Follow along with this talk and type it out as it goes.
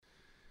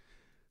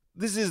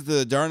This is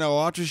the Darnell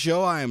Autry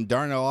Show. I am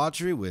Darnell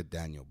Autry with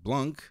Daniel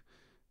Blunk,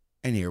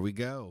 and here we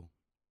go.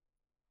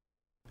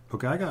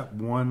 Okay, I got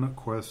one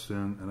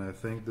question, and I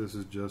think this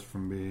is just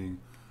from being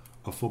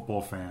a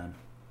football fan.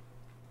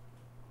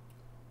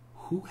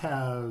 Who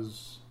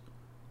has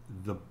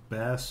the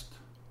best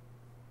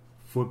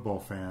football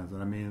fans?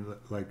 And I mean,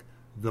 like,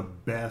 the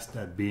best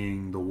at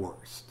being the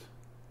worst.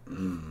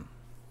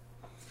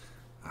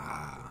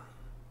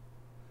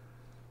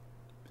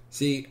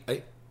 See,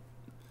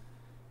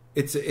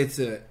 it's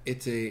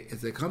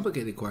a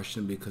complicated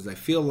question because I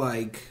feel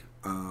like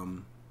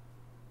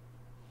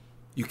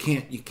you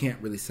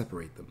can't really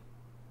separate them,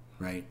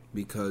 right?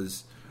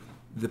 Because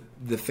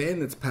the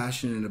fan that's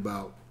passionate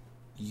about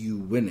you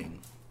winning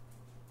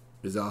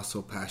is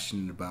also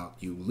passionate about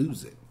you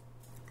losing.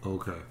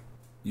 Okay.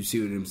 You see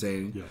what I'm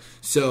saying? Yes.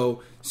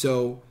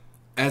 So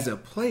as a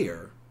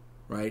player,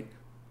 right,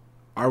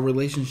 our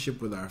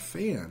relationship with our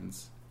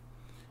fans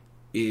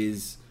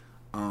is,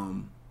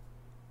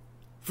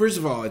 first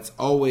of all, it's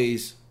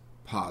always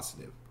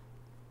positive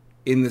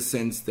in the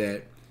sense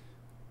that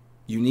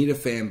you need a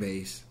fan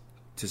base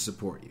to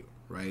support you,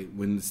 right?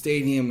 When the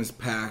stadium is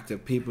packed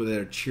of people that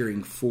are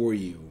cheering for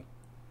you,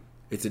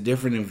 it's a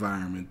different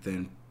environment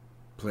than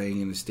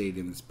playing in a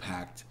stadium that's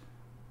packed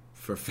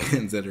for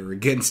fans that are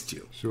against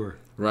you. Sure.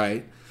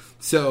 Right?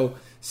 So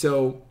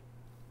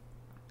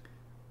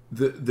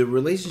the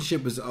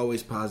relationship is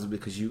always positive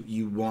because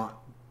you want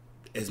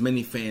as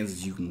many fans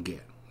as you can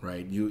get,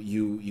 right?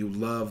 You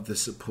love the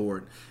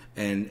support,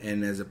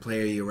 and as a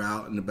player you're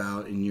out and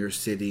about in your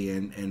city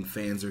and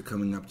fans are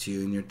coming up to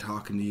you and you're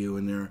talking to you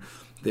and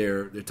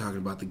they're talking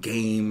about the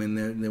game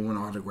and they want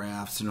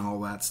autographs and all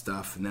that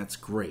stuff, and that's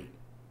great.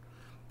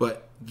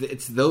 But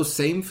it's those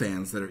same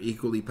fans that are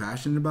equally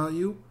passionate about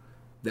you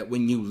that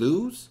when you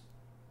lose,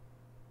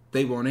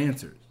 they want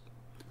answers.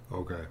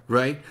 Okay.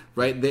 Right?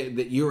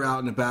 That you're out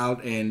and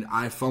about and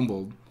I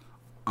fumbled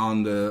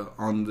on the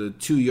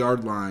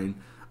 2-yard line,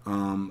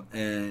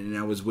 and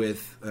I was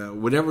with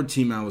whatever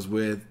team I was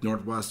with,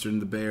 Northwestern,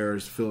 the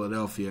Bears,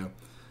 Philadelphia.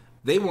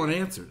 They want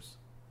answers.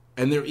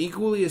 And they're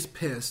equally as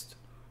pissed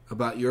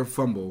about your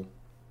fumble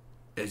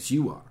as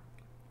you are.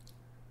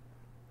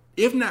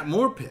 If not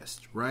more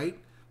pissed, right?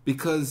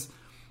 Because,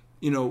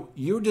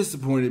 you're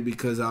disappointed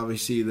because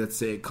obviously, let's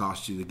say it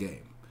cost you the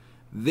game.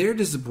 They're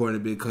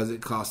disappointed because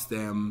it cost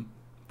them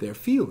their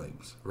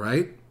feelings,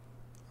 right?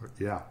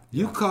 Yeah.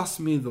 You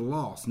cost me the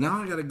loss.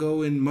 Now I got to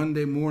go in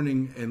Monday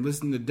morning and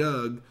listen to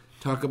Doug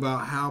talk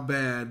about how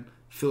bad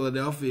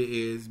Philadelphia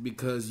is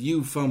because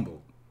you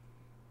fumbled,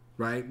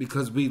 right?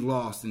 Because we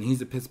lost, and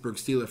he's a Pittsburgh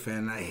Steelers fan,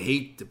 and I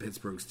hate the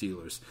Pittsburgh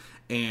Steelers.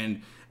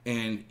 And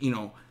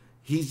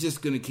he's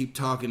just going to keep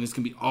talking. It's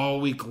going to be all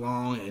week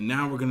long, and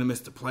now we're going to miss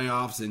the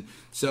playoffs. And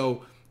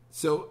so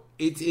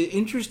it's an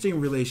interesting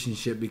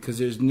relationship because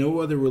there's no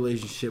other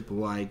relationship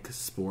like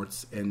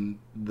sports and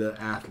the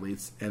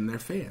athletes and their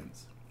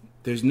fans.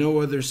 There's no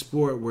other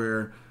sport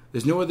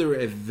there's no other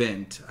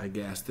event, I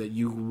guess, that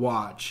you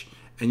watch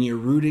and you're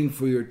rooting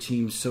for your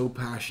team so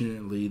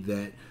passionately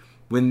that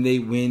when they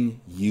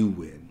win, you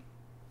win.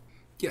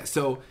 Yeah,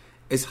 so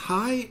as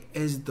high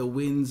as the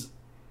wins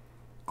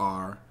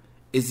are,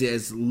 is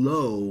as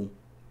low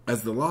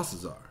as the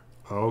losses are.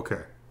 Oh,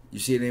 okay. You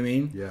see what I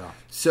mean? Yeah.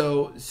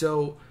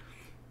 So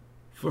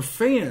for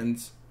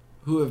fans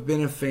who have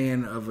been a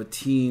fan of a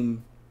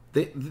team,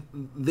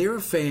 they're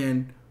a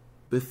fan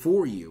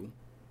before you,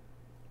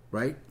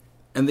 right?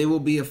 And they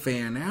will be a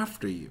fan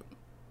after you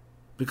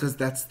because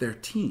that's their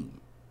team,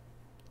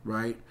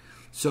 right?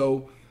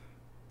 So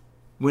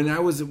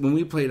when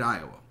we played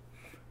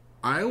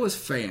Iowa's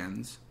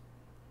fans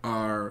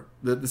are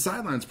the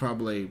sideline's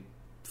probably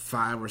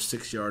 5 or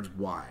 6 yards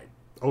wide.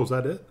 Oh, is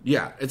that it?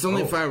 Yeah, it's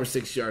only 5 or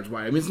 6 yards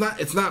wide. I mean,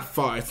 it's not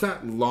far. It's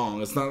not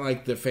long. It's not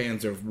like the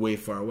fans are way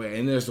far away.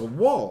 And there's a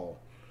wall,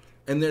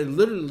 and they're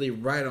literally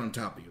right on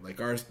top of you. Like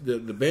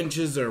the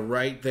benches are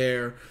right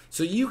there,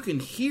 so you can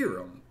hear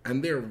them,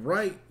 and they're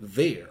right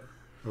there.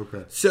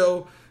 Okay.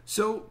 So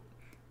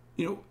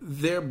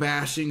they're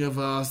bashing of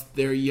us.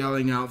 They're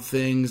yelling out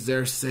things.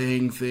 They're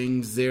saying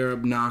things. They're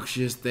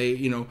obnoxious. They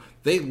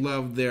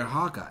love their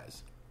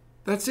Hawkeyes.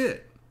 That's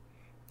it.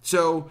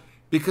 So,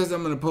 because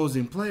I'm an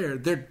opposing player,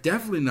 they're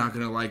definitely not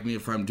going to like me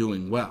if I'm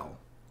doing well,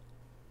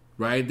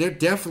 right? They're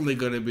definitely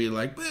going to be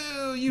like,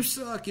 "Boo, you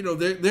suck."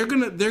 They're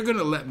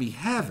gonna let me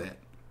have it,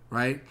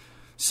 right?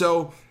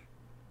 So,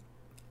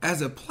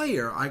 as a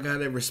player, I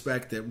gotta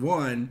respect that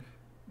one,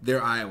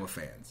 they're Iowa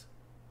fans,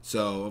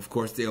 so of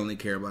course they only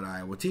care about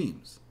Iowa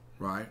teams,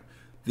 right?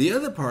 The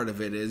other part of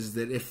it is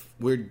that if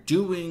we're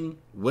doing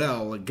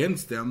well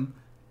against them,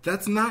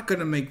 that's not going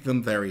to make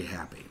them very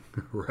happy,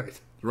 Right.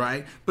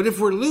 right? But if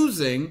we're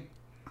losing,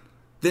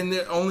 then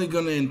they're only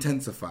going to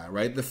intensify,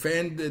 right? The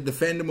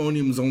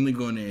Fandemonium is only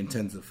going to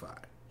intensify.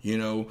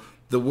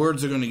 The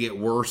words are going to get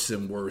worse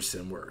and worse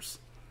and worse.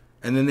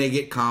 And then they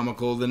get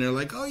comical. Then they're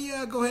like, oh,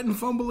 yeah, go ahead and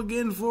fumble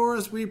again for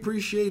us. We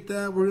appreciate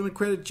that. We're going to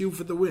credit you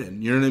for the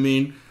win. You know what I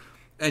mean?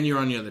 And you're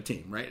on the other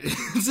team, right?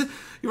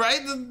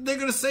 Right? They're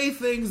going to say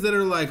things that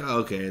are like,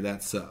 okay,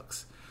 that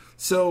sucks.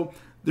 So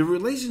the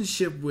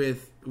relationship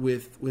with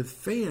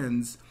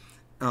fans,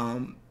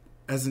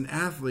 as an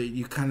athlete,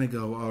 you kind of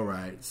go, all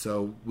right,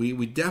 so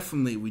we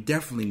definitely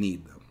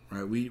need them,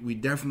 right? We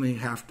definitely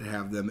have to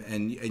have them,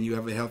 and you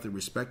have a healthy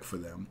respect for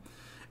them.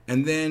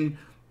 And then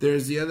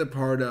there's the other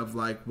part of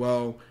like,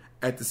 well,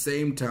 at the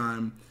same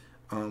time,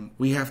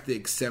 we have to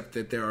accept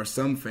that there are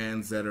some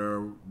fans that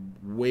are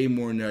way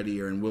more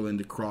nuttier and willing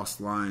to cross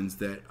lines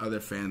that other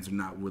fans are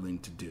not willing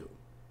to do.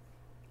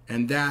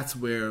 And that's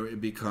where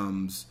it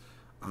becomes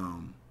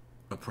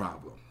a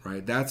problem,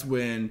 right? That's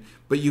when,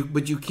 but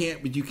you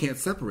can't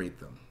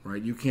separate them,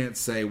 right? You can't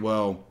say,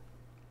 well,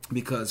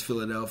 because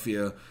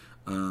Philadelphia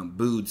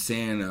booed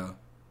Santa,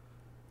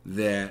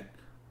 that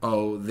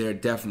they're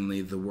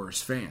definitely the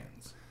worst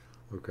fans.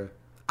 Okay.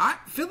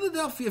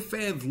 Philadelphia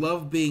fans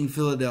love being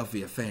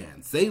Philadelphia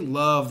fans. They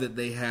love that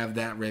they have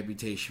that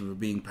reputation for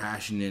being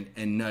passionate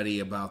and nutty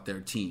about their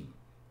team.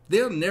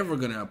 They're never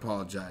going to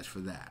apologize for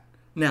that.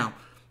 Now,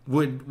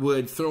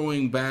 would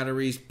throwing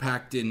batteries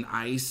packed in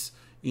ice,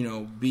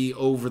 be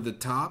over the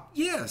top?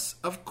 Yes,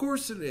 of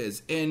course it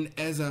is. And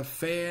as a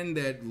fan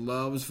that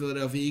loves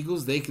Philadelphia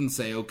Eagles, they can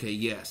say, okay,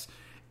 yes,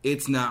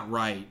 it's not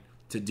right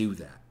to do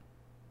that,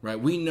 right?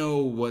 We know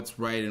what's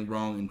right and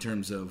wrong in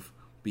terms of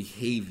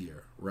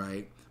behavior,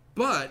 right?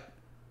 But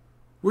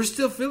we're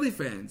still Philly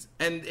fans.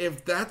 And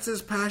if that's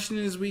as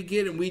passionate as we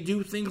get and we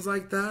do things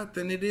like that,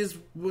 then it is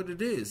what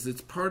it is.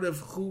 It's part of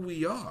who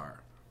we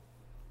are,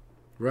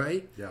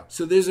 right? Yeah.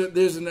 So there's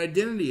an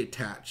identity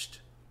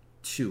attached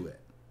to it.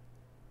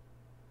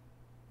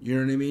 You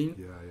know what I mean?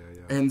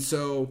 Yeah. And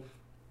so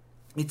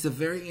it's a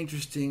very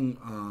interesting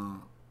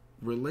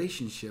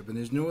relationship, and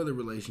there's no other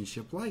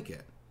relationship like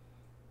it.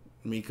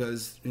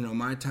 Because,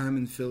 my time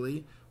in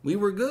Philly, we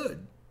were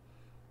good.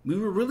 We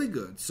were really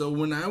good. So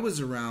when I was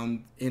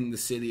around in the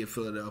city of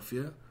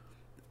Philadelphia,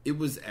 it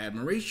was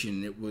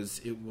admiration. It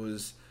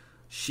was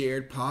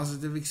shared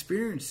positive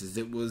experiences.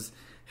 It was,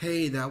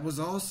 hey, that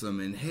was awesome.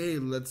 And hey,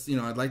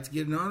 I'd like to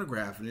get an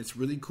autograph. And it's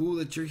really cool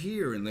that you're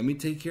here. And let me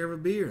take care of a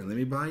beer. And let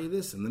me buy you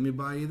this. And let me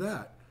buy you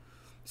that.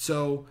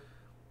 So,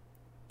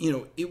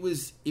 it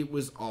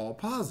was all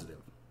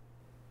positive,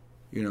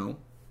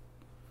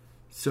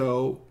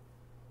 So,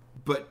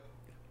 but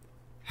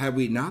had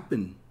we not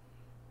been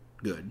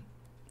good,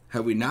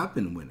 had we not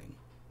been winning,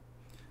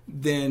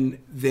 then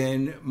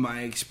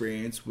my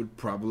experience would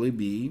probably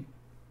be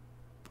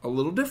a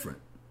little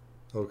different.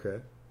 Okay.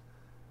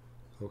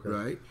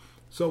 Right?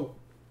 So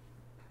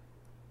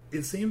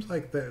it seems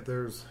like that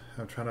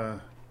I'm trying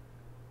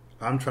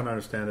to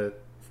understand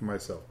it for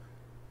myself.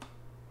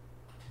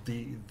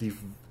 The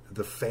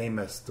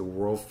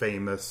world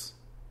famous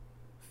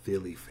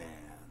Philly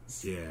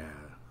fans. Yeah.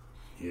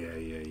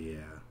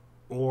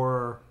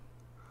 Or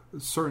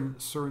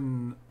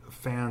certain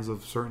fans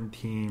of certain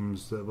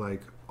teams that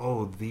like,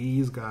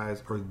 these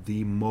guys are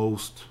the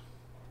most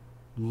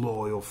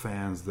loyal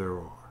fans there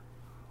are.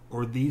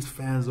 Or these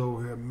fans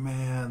over here,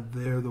 man,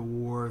 they're the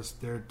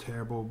worst, they're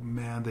terrible,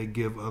 man, they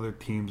give other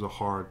teams a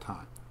hard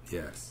time.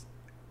 Yes.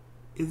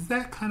 Is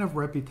that kind of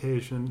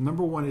reputation,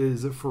 number one,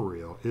 is it for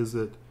real? Is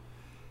it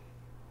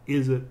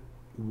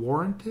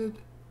warranted?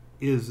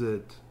 Is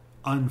it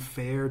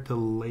unfair to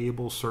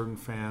label certain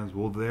fans,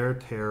 well, they're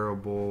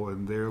terrible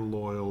and they're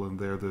loyal and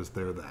they're this,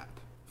 they're that,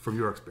 from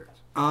your experience?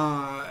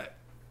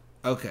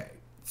 Okay.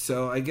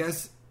 So I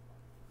guess,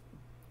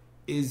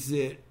 is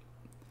it...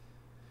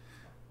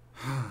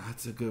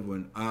 That's a good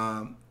one.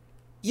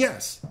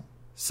 Yes,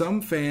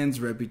 some fans'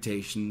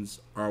 reputations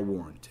are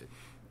warranted,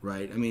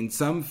 right? I mean,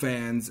 some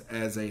fans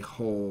as a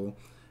whole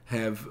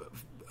have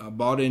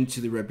bought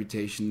into the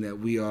reputation that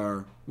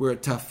we're a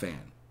tough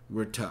fan.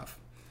 We're tough.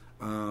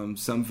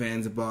 Some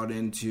fans have bought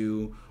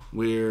into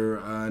we're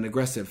an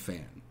aggressive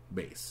fan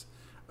base.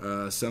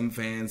 Some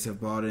fans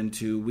have bought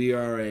into we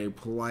are a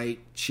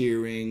polite,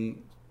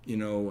 cheering,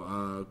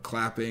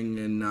 clapping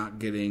and not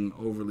getting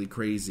overly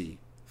crazy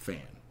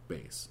fan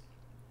base.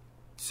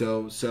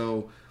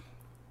 So,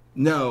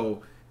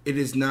 no, it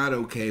is not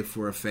okay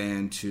for a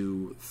fan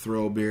to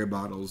throw beer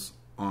bottles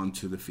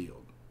onto the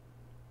field,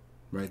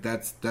 right?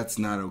 That's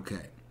not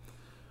okay.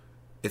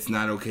 It's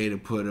not okay to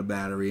put a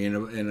battery in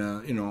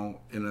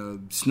a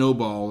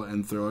snowball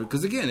and throw it,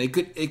 because again, it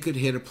could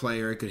hit a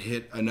player, it could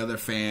hit another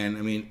fan.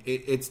 I mean,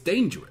 it's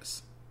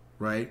dangerous,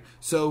 right?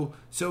 So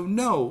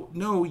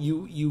no,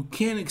 you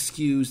can't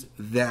excuse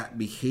that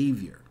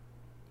behavior,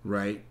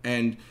 right?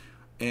 And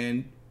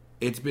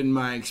it's been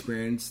my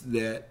experience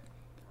that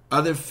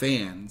other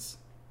fans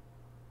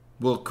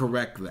will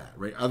correct that,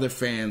 right? Other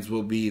fans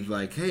will be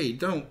like, hey,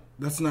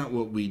 that's not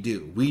what we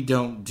do. We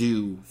don't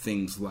do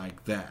things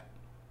like that.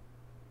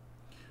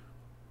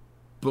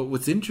 But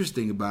what's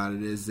interesting about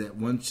it is that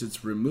once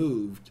it's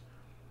removed,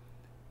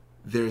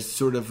 there's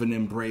sort of an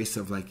embrace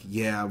of like,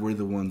 yeah, we're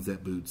the ones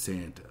that booed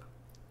Santa,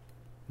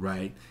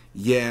 right?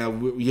 Yeah,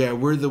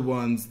 we're the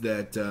ones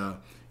that,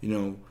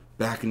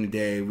 back in the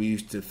day, we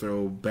used to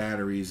throw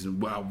batteries,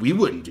 and well, we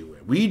wouldn't do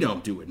it. We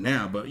don't do it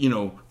now, but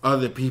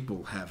other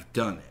people have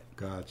done it.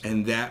 Gotcha.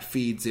 And that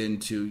feeds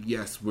into,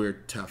 yes, we're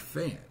tough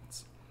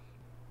fans,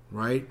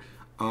 right?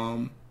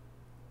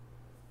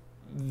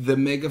 the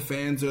mega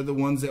fans are the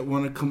ones that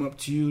want to come up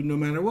to you no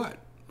matter what,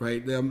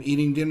 right? I'm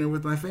eating dinner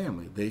with my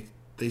family.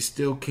 They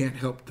still can't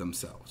help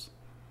themselves.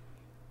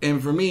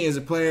 And for me as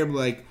a player,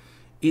 like,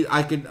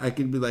 I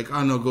could be like,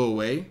 oh no, go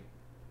away.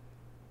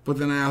 But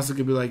then I also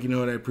could be like, you know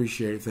what, I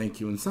appreciate it, thank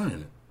you, and sign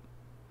it.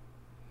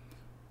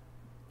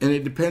 And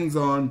it depends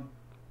on,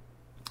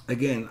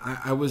 again,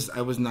 I was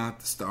not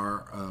the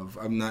star of,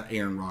 I'm not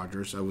Aaron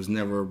Rodgers. I was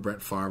never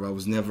Brett Favre. I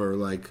was never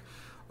like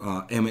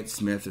Emmitt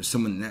Smith or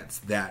someone that's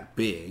that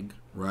big,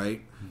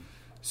 right?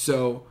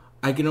 So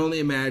I can only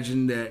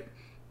imagine that,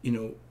 you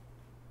know,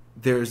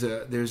 there's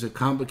a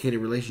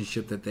complicated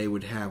relationship that they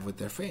would have with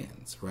their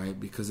fans, right?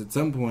 Because at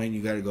some point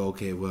you got to go,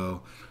 okay,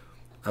 well,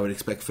 I would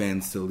expect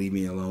fans to leave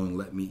me alone and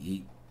let me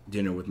eat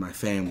dinner with my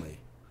family,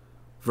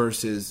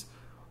 versus,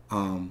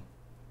 no,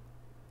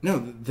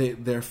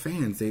 they're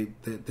fans.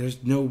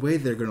 There's no way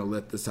they're going to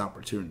let this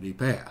opportunity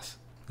pass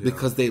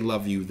because they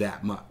love you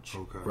that much,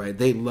 right?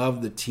 They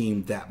love the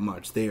team that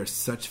much. They are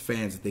such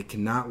fans that they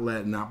cannot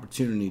let an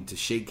opportunity to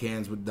shake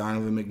hands with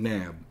Donovan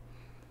McNabb,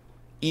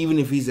 even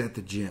if he's at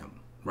the gym.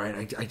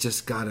 Right, I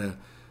just gotta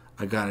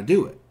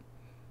do it.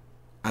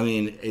 I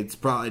mean, it's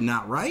probably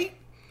not right.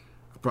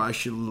 I probably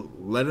should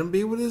let him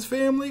be with his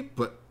family,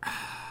 but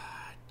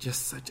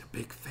just such a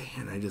big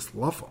fan. I just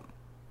love him.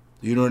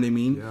 You know what I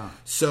mean? Yeah.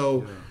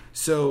 So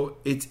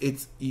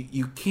it's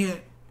you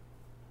can't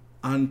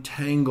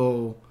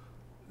untangle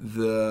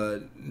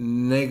the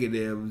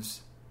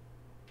negatives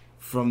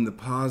from the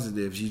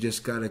positives. You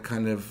just gotta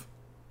kind of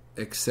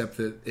accept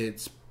that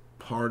it's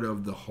part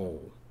of the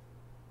whole.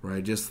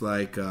 Right, just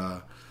like,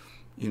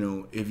 you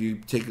know, if you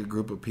take a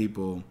group of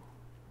people,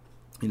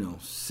 you know,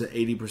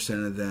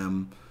 80% of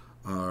them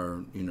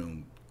are, you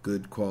know,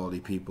 good quality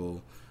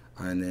people,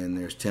 and then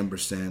there's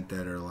 10%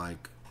 that are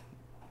like,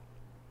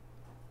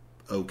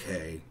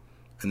 okay,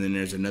 and then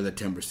there's another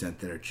 10%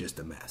 that are just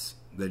a mess.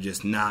 They're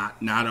just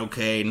not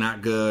okay,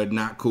 not good,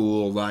 not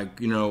cool,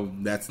 like, you know,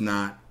 that's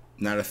not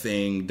a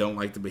thing, don't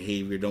like the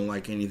behavior, don't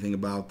like anything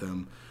about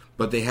them,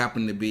 but they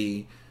happen to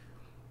be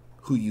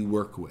who you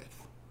work with.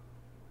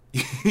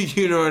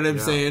 You know what I'm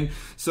saying?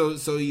 So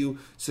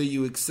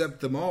you accept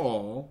them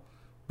all,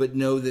 but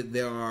know that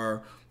there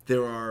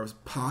are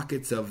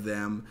pockets of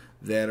them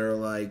that are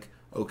like,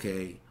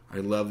 okay, I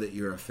love that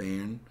you're a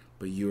fan,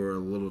 but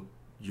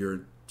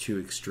you're too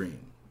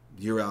extreme.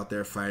 You're out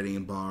there fighting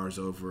in bars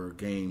over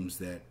games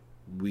that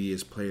we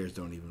as players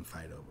don't even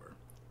fight over.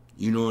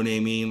 You know what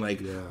I mean?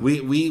 Like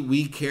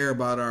we care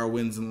about our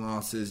wins and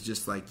losses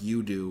just like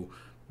you do,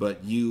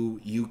 but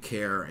you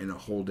care in a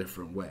whole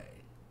different way.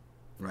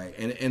 Right,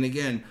 and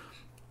again,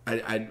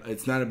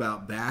 it's not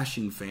about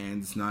bashing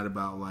fans. It's not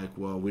about like,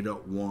 well, we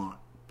don't want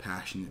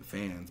passionate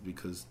fans,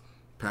 because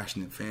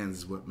passionate fans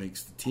is what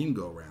makes the team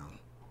go around,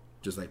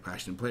 just like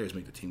passionate players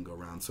make the team go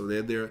around. So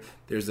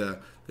there's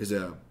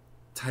a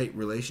tight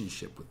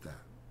relationship with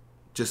that.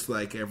 Just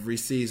like every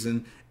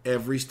season,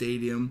 every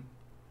stadium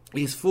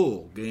is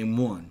full game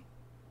one.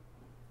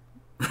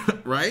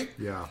 Right?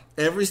 Yeah.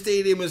 Every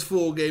stadium is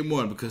full game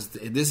one because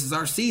this is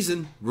our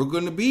season. We're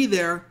going to be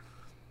there.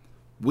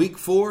 Week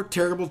 4,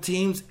 terrible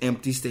teams,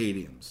 empty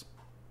stadiums.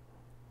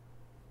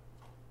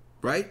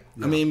 Right?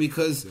 Yeah. I mean,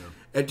 because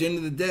at the end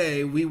of the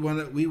day, we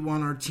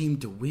want our team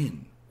to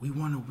win. We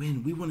want to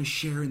win. We want to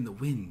share in the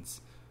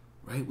wins.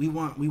 Right? We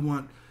want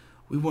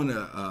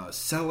to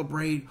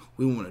celebrate.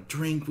 We want to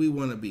drink. We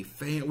want to be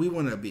We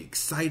want to be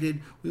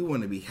excited. We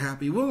want to be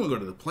happy. We want to go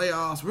to the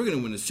playoffs. We're going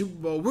to win the Super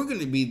Bowl. We're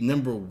going to be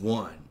number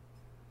 1.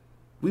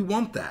 We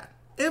want that.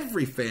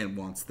 Every fan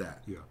wants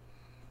that. Yeah.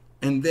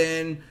 And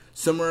then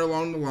somewhere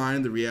along the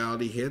line, the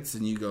reality hits,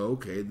 and you go,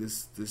 okay,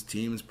 this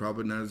team is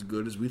probably not as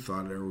good as we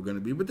thought they were going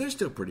to be, but they're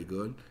still pretty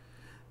good.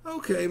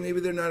 Okay, maybe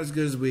they're not as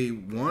good as we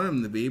want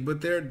them to be,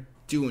 but they're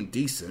doing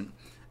decent.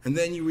 And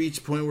then you reach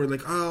a point where,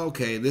 like, oh,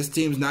 okay, this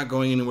team's not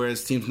going anywhere.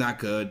 This team's not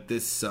good.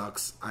 This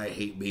sucks. I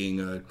hate being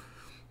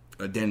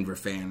a Denver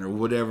fan or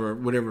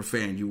whatever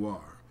fan you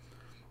are.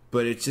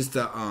 But it's just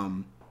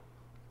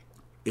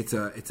it's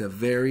a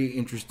very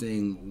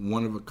interesting,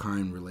 one of a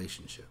kind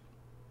relationship.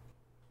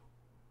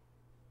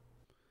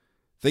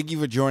 Thank you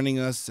for joining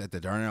us at the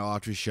Darnell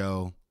Autry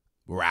Show.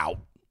 We're out.